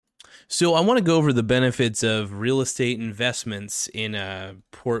So I want to go over the benefits of real estate investments in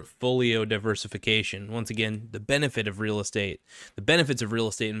portfolio diversification. Once again, the benefits of real estate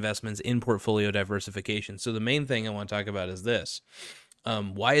investments in portfolio diversification. So the main thing I want to talk about is this.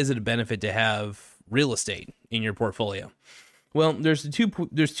 Why is it a benefit to have real estate in your portfolio? Well, there's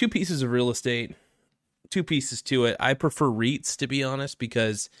two pieces of real estate, two pieces to it. I prefer REITs, to be honest,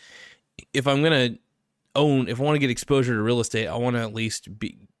 because if I want to get exposure to real estate, I want to at least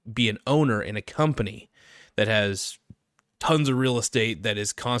be an owner in a company that has tons of real estate that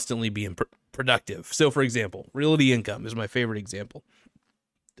is constantly being productive. So, for example, Realty Income is my favorite example.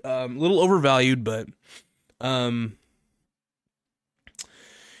 A little overvalued, but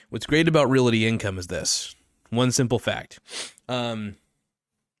what's great about Realty Income is this. One simple fact. They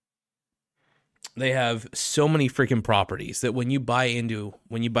have so many freaking properties that when you buy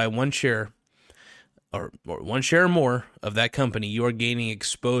one share or one share or more of that company, you are gaining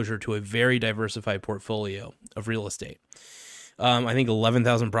exposure to a very diversified portfolio of real estate. I think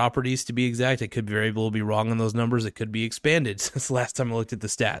 11,000 properties to be exact. I could very well be wrong on those numbers. It could be expanded since the last time I looked at the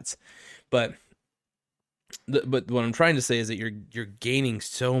stats. But what I'm trying to say is that you're gaining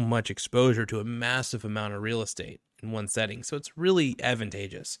so much exposure to a massive amount of real estate in one setting. So it's really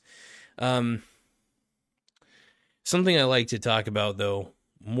advantageous. Something I like to talk about, though,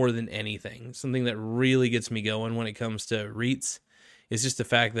 more than anything, something that really gets me going when it comes to REITs is just the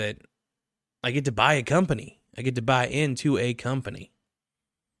fact that I get to buy a company. I get to buy into a company.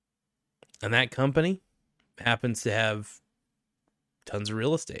 And that company happens to have tons of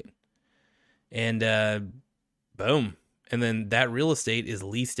real estate. And boom. And then that real estate is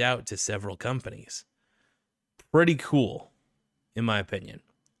leased out to several companies. Pretty cool, in my opinion.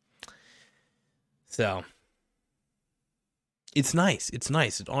 So it's nice. It's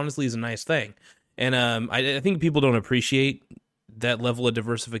nice. It honestly is a nice thing. And I think people don't appreciate that level of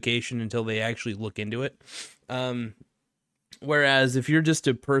diversification until they actually look into it. Whereas if you're just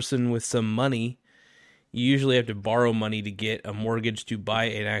a person with some money, you usually have to borrow money to get a mortgage to buy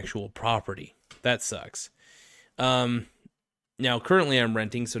an actual property. That sucks. Now, currently I'm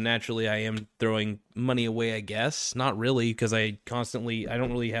renting, so naturally I am throwing money away, I guess. Not really, because I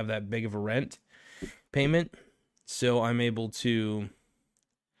don't really have that big of a rent payment. So I'm able to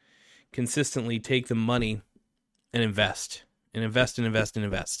consistently take the money and invest. And I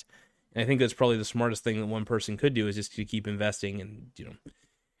think that's probably the smartest thing that one person could do, is just to keep investing and,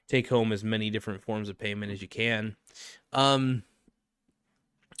 take home as many different forms of payment as you can.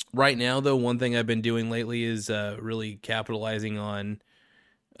 Right now, though, one thing I've been doing lately is really capitalizing on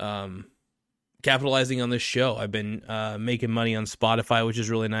this show. I've been making money on Spotify, which is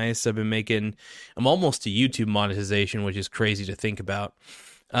really nice. I'm almost to YouTube monetization, which is crazy to think about.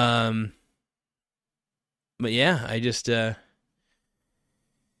 But yeah, I just,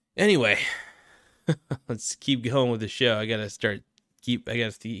 anyway, let's keep going with the show. I gotta keep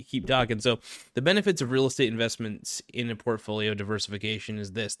talking. So the benefits of real estate investments in a portfolio diversification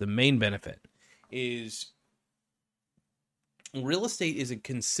is this. The main benefit is real estate is a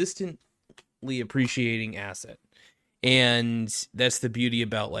consistently appreciating asset. And that's the beauty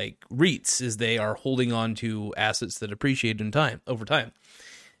about like REITs, is they are holding on to assets that appreciate over time.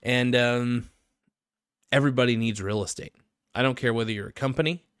 And everybody needs real estate. I don't care whether you're a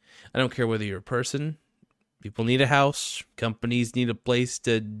company. I don't care whether you're a person. People need a house. Companies need a place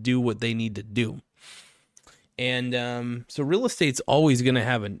to do what they need to do. And so real estate's always going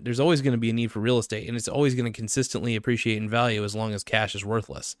to there's always going to be a need for real estate, and it's always going to consistently appreciate in value as long as cash is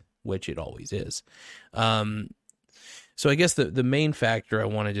worthless, which it always is. So I guess the main factor I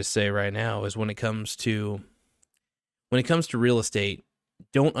want to just say right now is when it comes to real estate,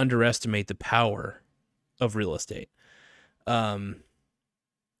 don't underestimate the power of real estate.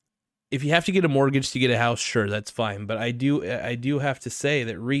 If you have to get a mortgage to get a house, sure, that's fine. But I do have to say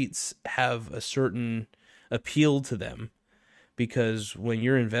that REITs have a certain appeal to them, because when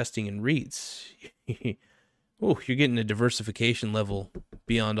you're investing in REITs, you're getting a diversification level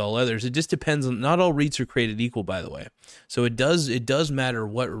beyond all others. It just depends on, not all REITs are created equal, by the way. So it does matter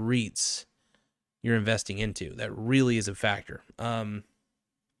what REITs you're investing into. That really is a factor. So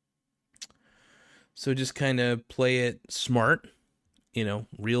just kind of play it smart.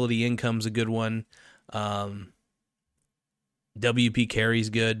 Realty Income's a good one. WP Carey's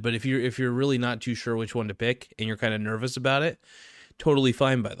good, but if you're really not too sure which one to pick and you're kind of nervous about it, totally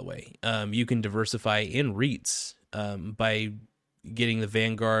fine, by the way. You can diversify in REITs by getting the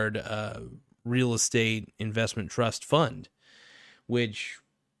Vanguard Real Estate Investment Trust Fund, which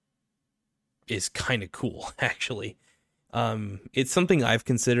is kind of cool, actually. It's something I've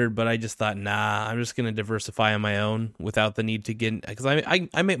considered, but I just thought, nah, I'm just going to diversify on my own without the need to get, because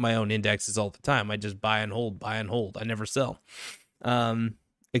I make my own indexes all the time. I just buy and hold, buy and hold. I never sell.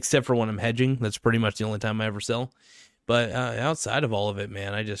 Except for when I'm hedging. That's pretty much the only time I ever sell. But outside of all of it,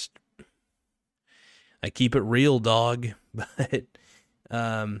 man, I keep it real, dog. But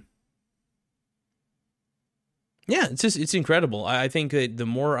yeah, it's incredible. I think that the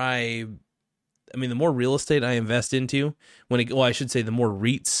more the more real estate I invest into, I should say the more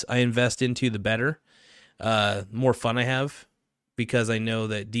REITs I invest into, the better. More fun I have, because I know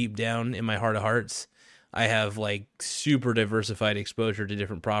that deep down in my heart of hearts, I have like super diversified exposure to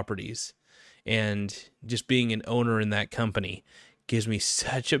different properties. And just being an owner in that company gives me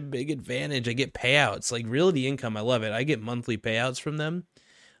such a big advantage. I get payouts, like Realty Income. I love it. I get monthly payouts from them.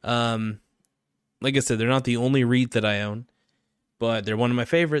 Like I said, they're not the only REIT that I own, but they're one of my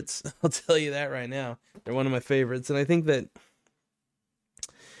favorites. I'll tell you that right now. They're one of my favorites. And I think that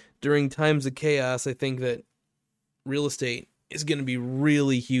during times of chaos, I think that real estate is going to be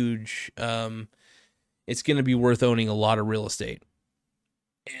really huge. It's going to be worth owning a lot of real estate.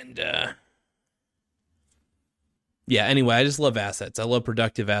 And, yeah, anyway, I just love assets. I love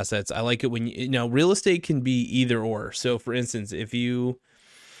productive assets. I like it when, real estate can be either or. So for instance, if you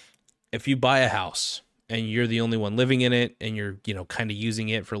buy a house and you're the only one living in it and you're, kind of using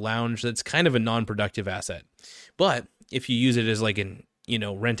it for lounge, that's kind of a non-productive asset. But if you use it as like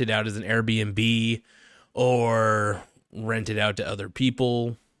rent it out as an Airbnb, or rent it out to other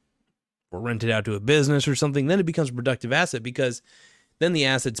people, or rent it out to a business or something, then it becomes a productive asset, because then the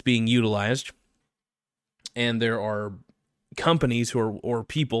asset's being utilized, and there are companies or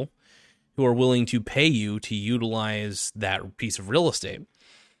people who are willing to pay you to utilize that piece of real estate.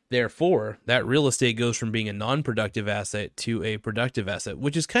 Therefore, that real estate goes from being a non-productive asset to a productive asset,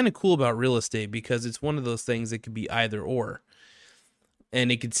 which is kind of cool about real estate, because it's one of those things that could be either or.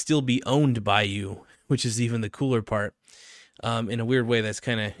 And it could still be owned by you, which is even the cooler part. In a weird way,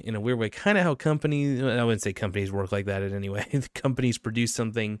 kind of how companies, I wouldn't say companies work like that in any way. The companies produce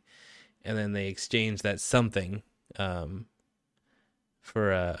something and then they exchange that something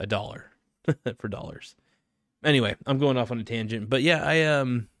for a dollar, for dollars. Anyway, I'm going off on a tangent, but yeah,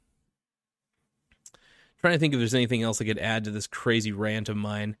 trying to think if there's anything else I could add to this crazy rant of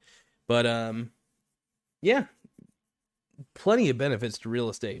mine. But yeah, plenty of benefits to real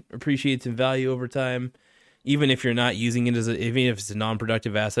estate. Appreciates in value over time. Even if you're not using it even if it's a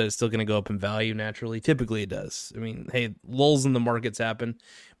non-productive asset, it's still going to go up in value naturally. Typically it does. I mean, hey, lulls in the markets happen,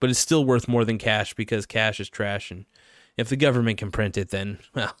 but it's still worth more than cash, because cash is trash. And if the government can print it, then,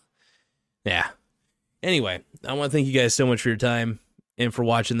 well, yeah. Anyway, I want to thank you guys so much for your time and for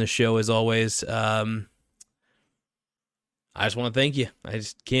watching the show, as always. I just want to thank you. I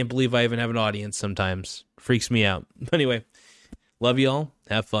just can't believe I even have an audience sometimes. Freaks me out. Anyway, love y'all.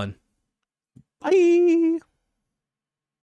 Have fun. Bye.